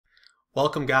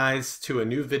Welcome guys to a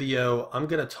new video. I'm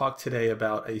going to talk today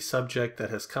about a subject that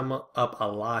has come up a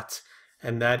lot,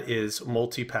 and that is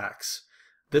multi-packs.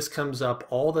 This comes up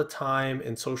all the time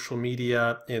in social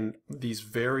media in these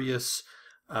various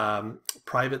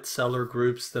private seller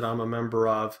groups that I'm a member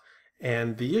of,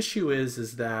 and the issue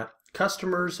is that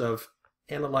customers of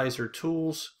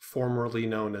Analyzer.Tools, formerly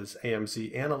known as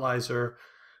AMZ Analyzer,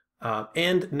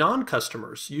 and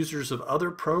non-customers, users of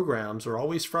other programs, are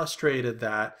always frustrated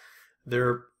that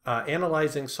their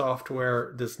analyzing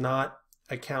software does not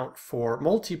account for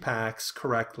multi-packs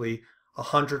correctly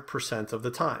 100% of the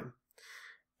time.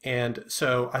 And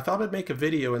so I thought I'd make a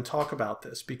video and talk about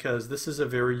this because this is a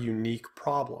very unique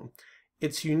problem.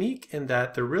 It's unique in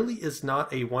that there really is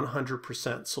not a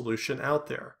 100% solution out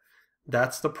there.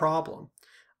 That's the problem.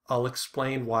 I'll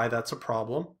explain why that's a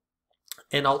problem.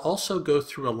 And I'll also go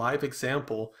through a live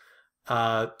example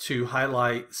to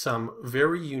highlight some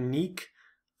very unique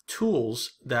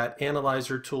tools that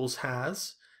Analyzer.Tools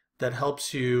has that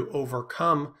helps you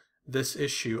overcome this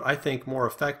issue, I think, more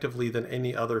effectively than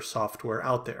any other software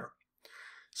out there.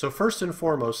 So first and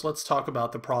foremost, let's talk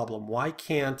about the problem. Why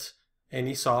can't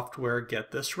any software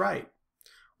get this right?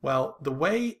 Well, the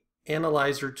way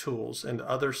Analyzer.Tools and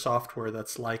other software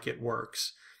that's like it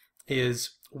works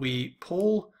is we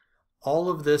pull all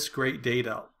of this great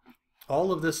data,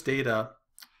 all of this data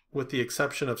with the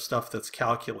exception of stuff that's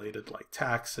calculated like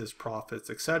taxes, profits,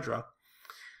 etc.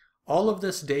 All of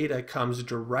this data comes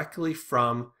directly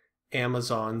from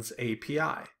Amazon's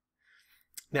API.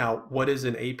 Now, what is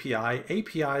an API?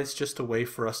 API is just a way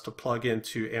for us to plug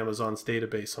into Amazon's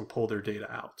database and pull their data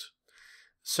out.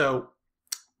 So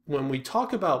when we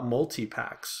talk about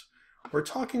multi-packs, we're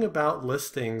talking about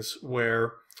listings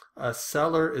where a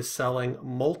seller is selling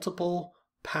multiple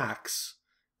packs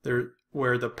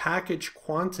where the package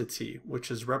quantity, which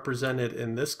is represented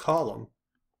in this column,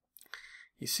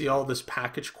 you see all this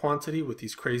package quantity with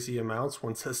these crazy amounts.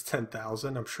 One says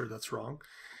 10,000. I'm sure that's wrong.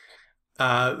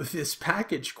 This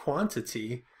package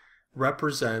quantity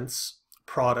represents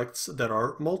products that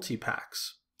are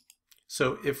multi-packs.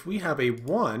 So if we have a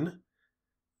 1,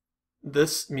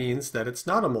 this means that it's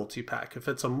not a multi-pack. If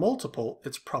it's a multiple,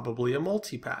 it's probably a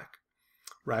multi-pack,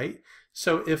 right?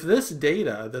 So if this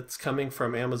data that's coming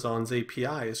from Amazon's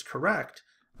API is correct,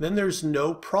 then there's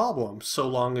no problem so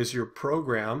long as your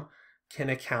program can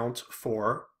account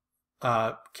for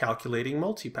calculating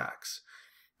multi-packs.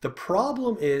 The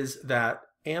problem is that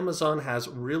Amazon has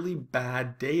really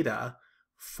bad data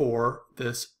for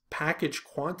this package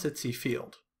quantity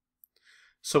field.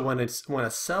 So when a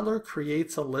seller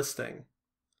creates a listing,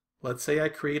 let's say I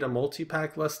create a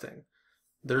multi-pack listing,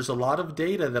 there's a lot of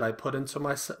data that I put into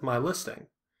my listing.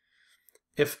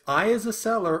 If I, as a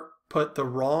seller, put the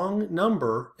wrong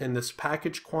number in this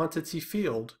package quantity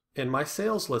field in my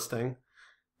sales listing,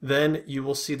 then you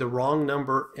will see the wrong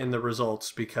number in the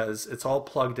results because it's all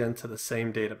plugged into the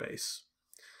same database.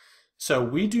 So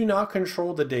we do not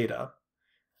control the data.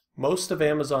 Most of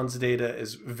Amazon's data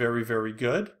is very, very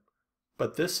good,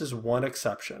 but this is one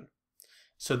exception.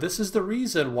 So this is the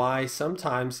reason why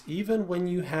sometimes, even when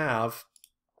you have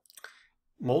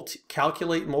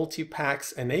calculate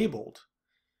multi-packs enabled,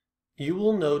 you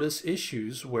will notice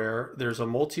issues where there's a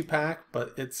multi-pack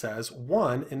but it says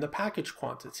 1 in the package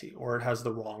quantity, or it has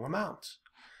the wrong amount.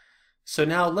 So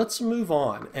now let's move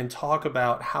on and talk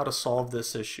about how to solve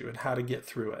this issue and how to get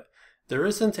through it. There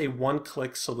isn't a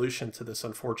one-click solution to this,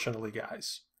 unfortunately,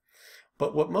 guys.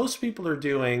 But what most people are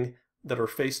doing that are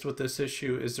faced with this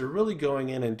issue is they're really going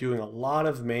in and doing a lot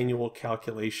of manual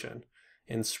calculation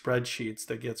in spreadsheets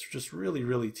that gets just really,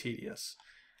 really tedious.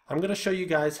 I'm going to show you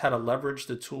guys how to leverage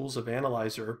the tools of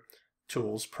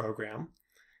Analyzer.Tools program.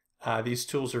 These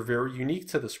tools are very unique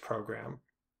to this program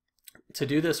to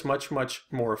do this much, much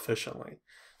more efficiently.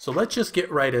 So let's just get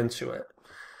right into it.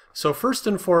 So first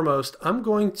and foremost, I'm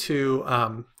going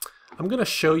to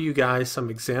show you guys some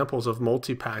examples of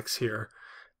multi-packs here.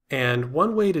 And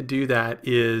one way to do that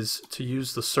is to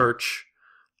use the search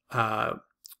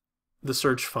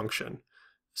function.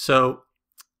 So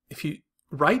if you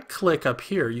right-click up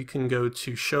here, you can go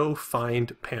to Show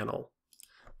Find Panel.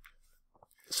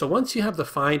 So once you have the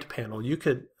Find panel, you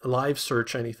could live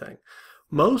search anything.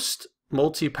 Most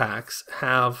multi-packs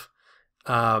have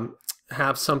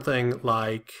something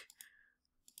like,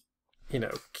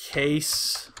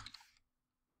 case,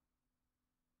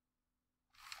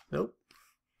 nope,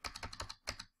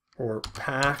 or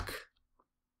pack.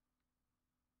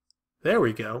 There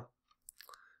we go.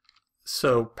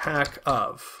 So pack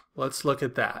of, let's look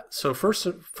at that. So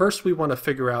first we want to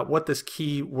figure out what this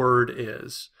keyword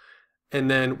is. and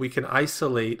then we can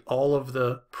isolate all of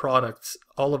the products,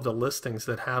 all of the listings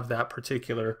that have that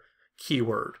particular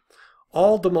keyword.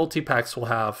 All the multi-packs will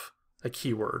have a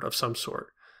keyword of some sort.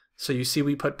 So you see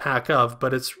we put pack of,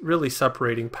 but it's really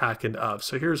separating pack and of.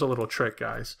 So here's a little trick,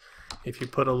 guys. If you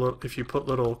put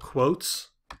little quotes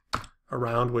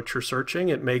around what you're searching,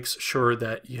 it makes sure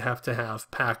that you have to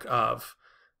have pack of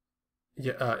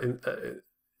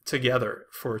together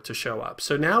for it to show up.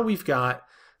 So now we've got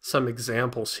some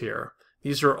examples here.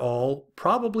 These are all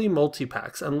probably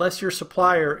multi-packs, unless your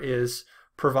supplier is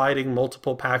providing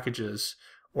multiple packages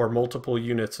or multiple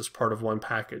units as part of one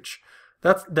package.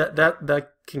 That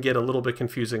can get a little bit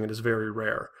confusing and is very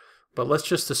rare. But let's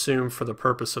just assume for the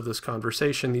purpose of this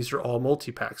conversation, these are all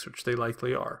multi-packs, which they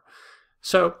likely are.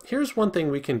 So here's one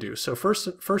thing we can do. So first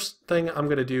thing I'm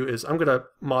going to do is I'm going to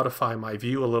modify my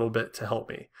view a little bit to help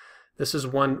me. This is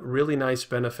one really nice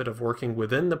benefit of working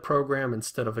within the program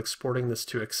instead of exporting this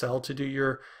to Excel to do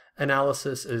your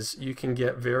analysis, is you can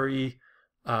get very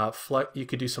you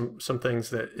could do some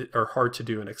things that are hard to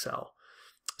do in Excel.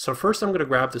 So first I'm going to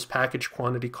grab this package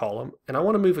quantity column, and I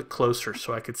want to move it closer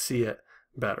so I could see it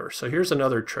better. So here's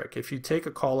another trick. If you take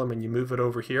a column and you move it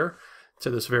over here to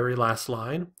this very last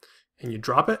line and you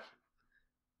drop it,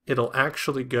 it'll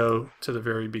actually go to the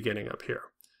very beginning up here.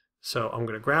 So I'm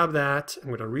going to grab that, I'm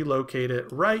going to relocate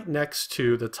it right next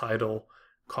to the title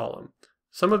column.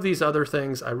 Some of these other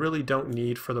things I really don't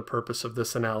need for the purpose of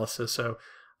this analysis, so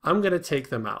I'm going to take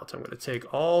them out. I'm going to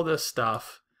take all this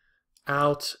stuff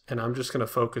out, and I'm just going to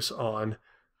focus on,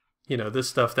 this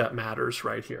stuff that matters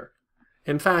right here.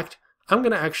 In fact, I'm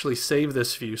going to actually save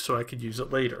this view so I could use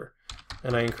it later,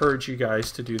 and I encourage you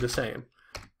guys to do the same.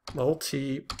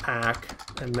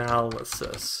 Multi-pack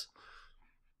analysis,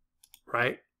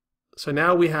 right? So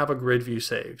now we have a grid view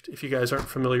saved. If you guys aren't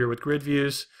familiar with grid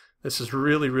views, this is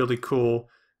really, really cool.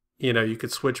 You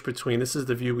could switch between, this is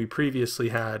the view we previously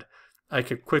had. I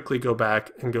could quickly go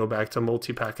back to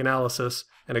multi-pack analysis,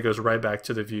 and it goes right back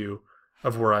to the view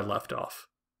of where I left off.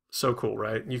 So cool,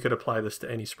 right? You could apply this to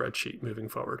any spreadsheet moving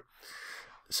forward.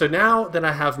 So now that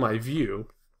I have my view,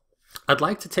 I'd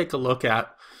like to take a look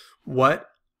at what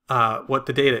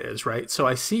the data is, right? So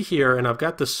I see here, and I've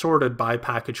got this sorted by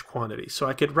package quantity. So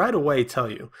I could right away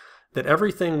tell you that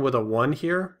everything with a 1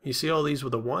 here, you see all these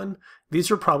with a 1,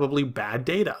 these are probably bad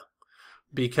data,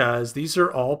 because these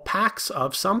are all packs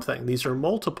of something. These are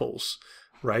multiples,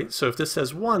 right? So if this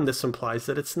says 1, this implies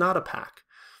that it's not a pack.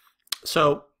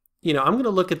 So, I'm going to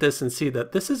look at this and see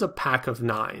that this is a pack of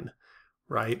 9,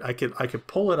 right? I could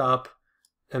pull it up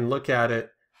and look at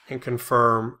it and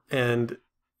confirm, and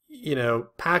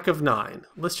pack of 9.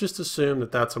 Let's just assume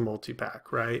that that's a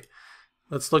multi-pack, right?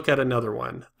 Let's look at another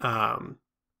one.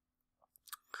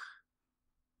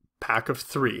 Pack of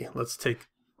 3. Let's take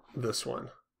this one.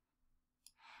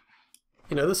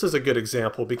 This is a good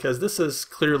example because this is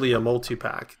clearly a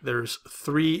multi-pack. There's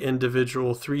 3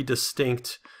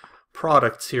 distinct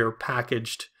products here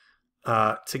packaged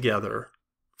together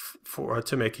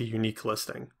to make a unique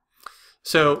listing.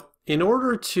 So in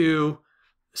order to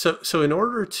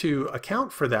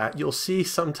account for that, you'll see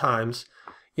sometimes,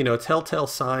 a telltale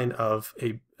sign of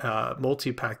a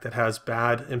multi-pack that has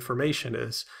bad information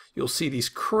is you'll see these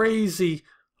crazy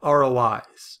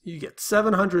ROIs. You get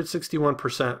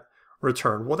 761%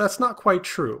 return. Well, that's not quite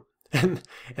true. And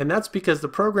that's because the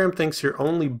program thinks you're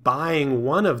only buying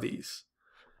one of these.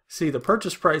 See, the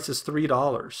purchase price is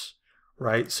 $3,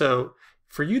 right? So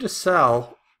for you to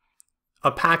sell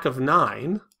a pack of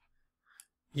 9,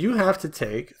 you have to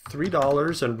take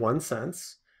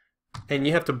 $3.01 and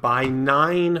you have to buy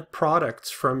 9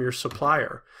 products from your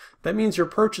supplier. That means your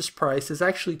purchase price is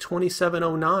actually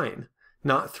 $27.09,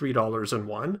 not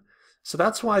 $3.01. So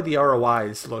that's why the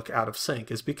ROIs look out of sync,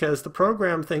 is because the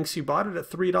program thinks you bought it at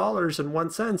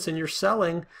 $3.01 and you're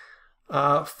selling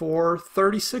for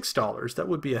 $36. That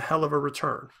would be a hell of a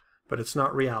return, but it's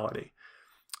not reality.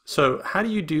 So how do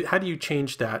you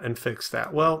change that and fix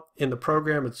that? Well, in the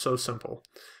program, it's so simple.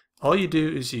 All you do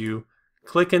is you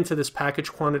click into this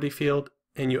package quantity field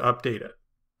and you update it.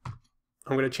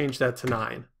 I'm going to change that to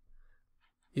 9.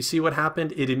 You see what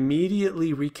happened? It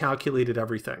immediately recalculated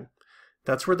everything.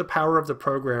 That's where the power of the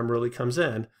program really comes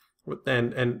in.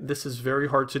 And this is very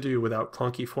hard to do without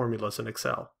clunky formulas in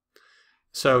Excel.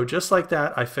 So just like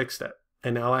that, I fixed it.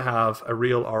 And now I have a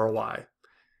real ROI.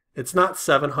 It's not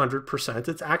 700%.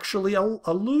 It's actually a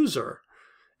loser.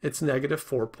 It's negative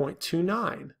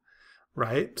 4.29,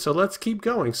 right? So let's keep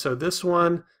going. So this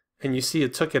one, and you see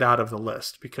it took it out of the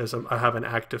list because I have an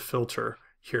active filter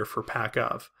here for pack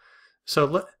of.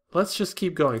 So let's just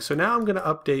keep going. So now I'm going to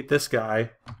update this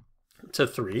guy to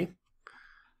 3.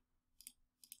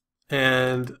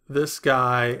 and this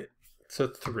guy to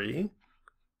 3.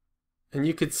 And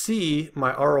you could see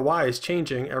my ROI is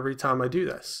changing every time I do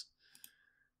this.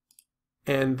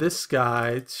 And this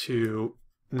guy to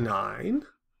 9.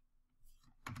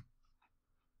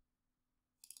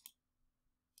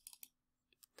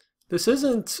 This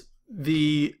isn't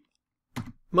the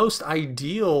most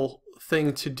ideal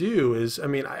thing to do.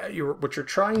 What you're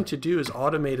trying to do is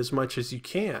automate as much as you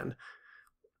can.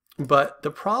 But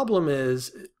the problem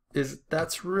is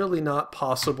that's really not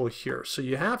possible here. So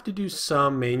you have to do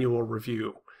some manual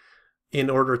review in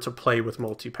order to play with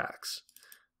multi-packs.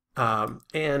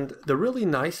 And the really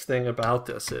nice thing about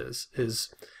this is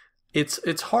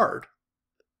it's hard,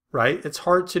 right? It's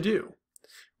hard to do,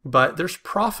 but there's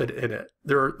profit in it.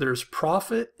 There's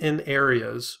profit in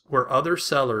areas where other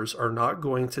sellers are not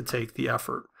going to take the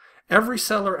effort. Every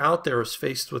seller out there is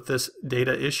faced with this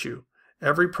data issue.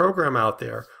 Every program out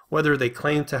there, whether they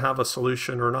claim to have a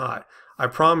solution or not, I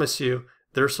promise you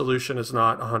their solution is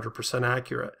not 100%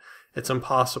 accurate. It's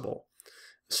impossible.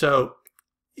 So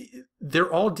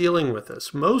they're all dealing with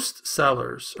this. Most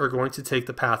sellers are going to take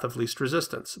the path of least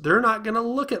resistance. They're not going to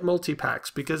look at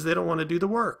multi-packs because they don't want to do the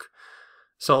work.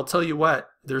 So I'll tell you what,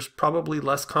 there's probably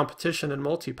less competition in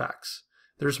multi-packs.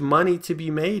 There's money to be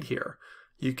made here.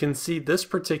 You can see this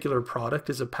particular product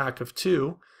is a pack of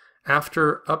 2.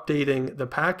 After updating the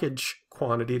package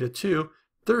quantity to 2,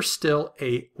 there's still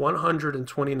a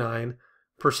 129%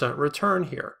 return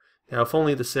here. Now, if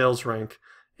only the sales rank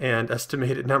and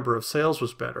estimated number of sales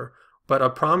was better, but I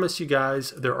promise you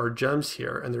guys there are gems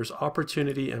here, and there's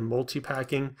opportunity in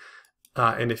multi-packing,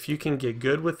 and if you can get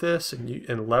good with this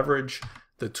and leverage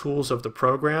the tools of the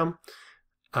program,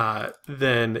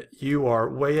 then you are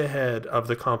way ahead of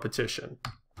the competition.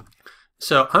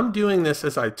 So I'm doing this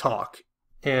as I talk.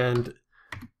 And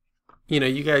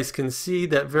you guys can see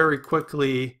that very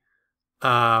quickly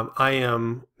I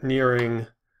am nearing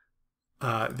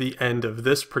the end of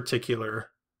this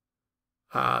particular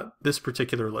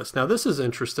list. Now this is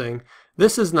interesting.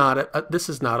 This is not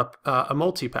a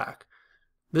multi-pack.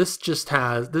 This just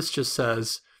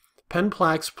says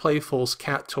Penplax Playfuls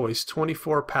Cat Toys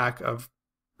 24-pack of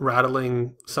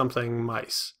rattling something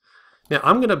mice. Now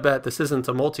I'm going to bet this isn't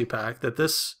a multi-pack, that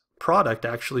this product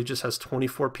actually just has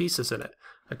 24 pieces in it.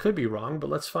 I could be wrong,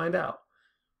 but let's find out.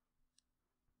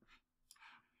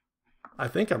 I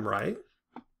think I'm right.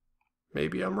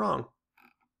 Maybe I'm wrong.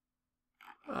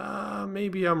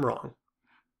 Maybe I'm wrong.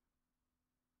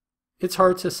 It's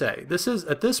hard to say.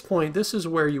 At this point, this is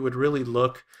where you would really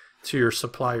look to your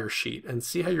supplier sheet and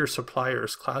see how your supplier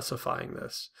is classifying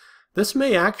this. This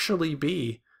may actually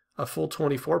be a full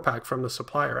 24-pack from the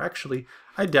supplier. Actually,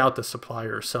 I doubt the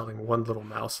supplier is selling one little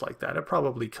mouse like that. It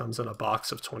probably comes in a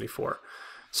box of 24.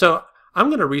 So I'm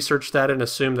going to research that and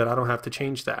assume that I don't have to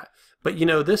change that. But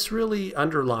this really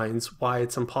underlines why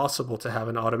it's impossible to have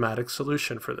an automatic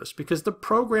solution for this, because the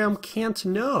program can't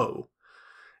know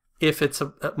if it's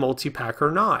a multi-pack or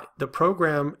not. The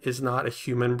program is not a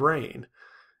human brain.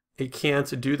 It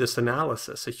can't do this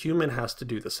analysis. A human has to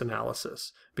do this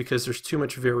analysis because there's too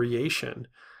much variation.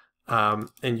 And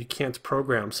you can't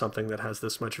program something that has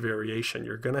this much variation.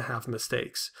 You're going to have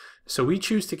mistakes. So we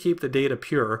choose to keep the data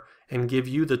pure and give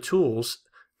you the tools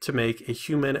to make a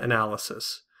human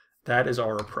analysis. That is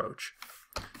our approach.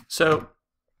 So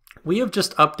we have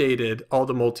just updated all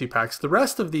the multi-packs. The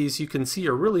rest of these you can see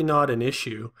are really not an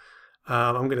issue.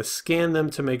 I'm going to scan them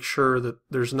to make sure that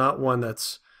there's not one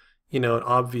that's an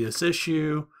obvious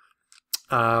issue.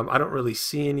 I don't really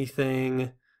see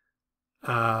anything.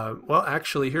 Well,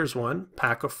 actually, here's one,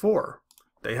 pack of 4.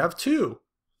 They have 2.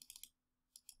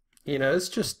 It's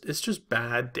just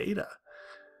bad data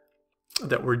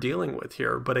that we're dealing with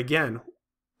here. But again,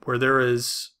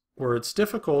 where it's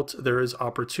difficult, there is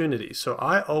opportunity. So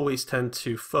I always tend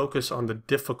to focus on the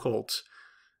difficult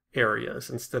areas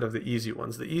instead of the easy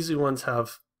ones. The easy ones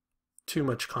have too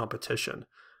much competition.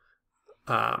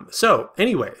 So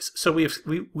anyways, so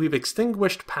we've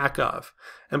extinguished pack of.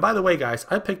 And by the way, guys,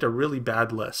 I picked a really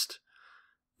bad list.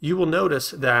 You will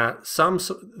notice that some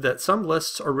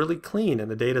lists are really clean and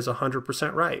the data is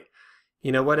 100% right.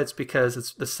 You know what? It's because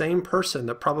it's the same person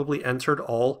that probably entered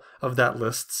all of that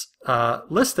list's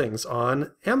listings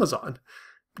on Amazon.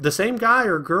 The same guy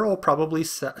or girl probably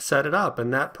set it up,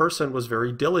 and that person was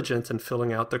very diligent in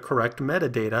filling out the correct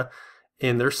metadata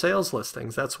in their sales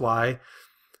listings. That's why,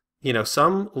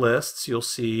 some lists you'll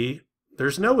see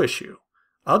there's no issue.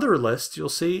 Other lists you'll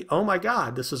see, oh my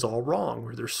God, this is all wrong,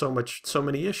 or there's so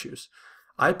many issues.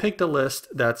 I picked a list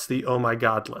that's the oh my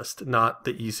God list, not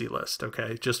the easy list,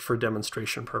 okay, just for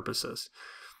demonstration purposes.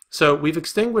 So we've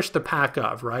extinguished the pack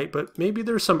of, right? But maybe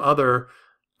there's some other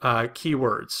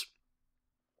keywords.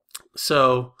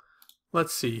 So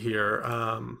let's see here.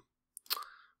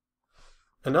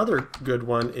 Another good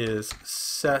one is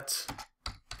set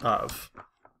of.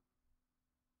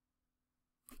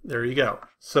 There you go.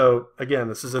 So again,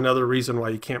 this is another reason why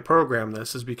you can't program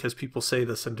this, is because people say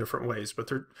this in different ways, but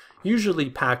they're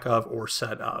usually pack of or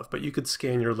set of, but you could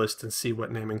scan your list and see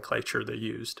what nomenclature they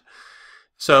used.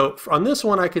 So on this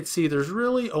one, I could see there's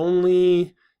really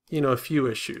only, a few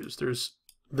issues. There's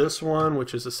this one,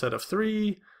 which is a set of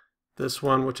 3, this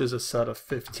one, which is a set of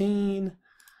 15,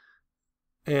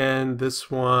 and this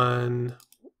one,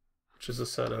 which is a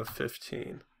set of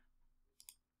 15.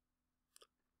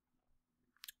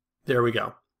 There we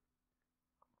go.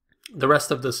 The rest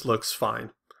of this looks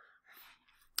fine.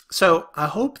 So I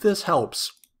hope this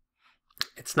helps.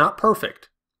 It's not perfect,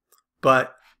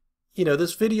 but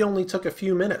this video only took a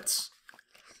few minutes.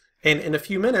 And in a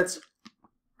few minutes,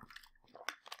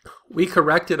 we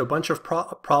corrected a bunch of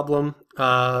problem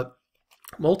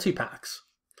multi-packs.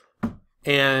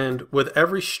 And with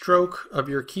every stroke of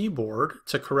your keyboard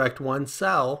to correct one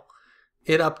cell,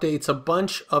 it updates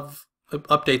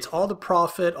updates all the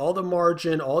profit, all the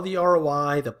margin, all the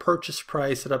ROI, the purchase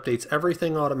price. It updates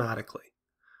everything automatically,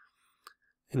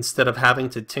 instead of having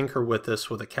to tinker with this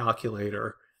with a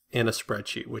calculator in a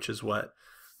spreadsheet, which is what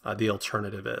the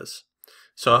alternative is.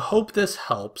 So I hope this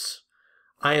helps.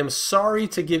 I am sorry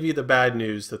to give you the bad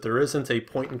news that there isn't a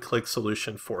point-and-click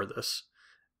solution for this.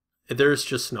 There's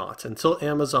just not. Until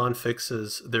Amazon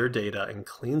fixes their data and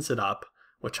cleans it up,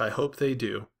 which I hope they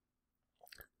do,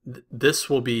 this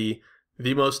will be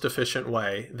the most efficient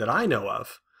way that I know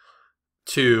of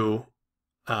to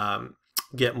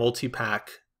get multi-pack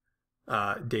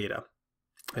data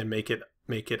and make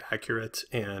it accurate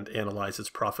and analyze its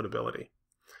profitability.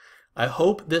 I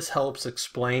hope this helps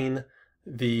explain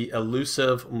the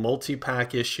elusive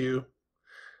multi-pack issue.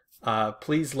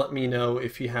 Please let me know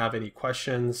if you have any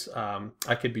questions.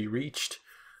 I could be reached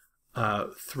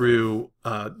through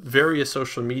various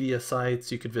social media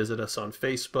sites. You could visit us on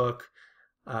Facebook.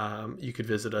 You could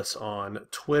visit us on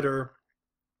Twitter.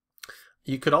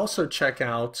 You could also check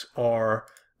out our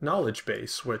knowledge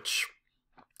base, which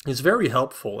is very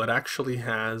helpful. It actually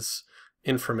has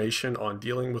information on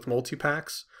dealing with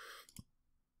multi-packs.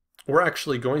 We're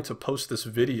actually going to post this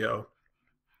video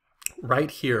right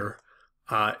here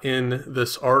in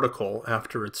this article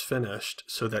after it's finished,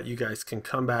 so that you guys can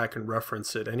come back and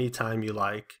reference it anytime you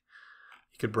like.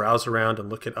 You could browse around and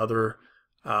look at other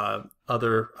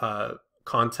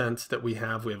content that we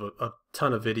have. We have a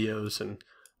ton of videos and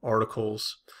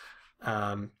articles.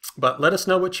 But let us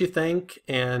know what you think,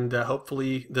 and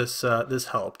hopefully this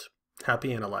helped.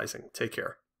 Happy analyzing. Take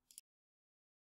care.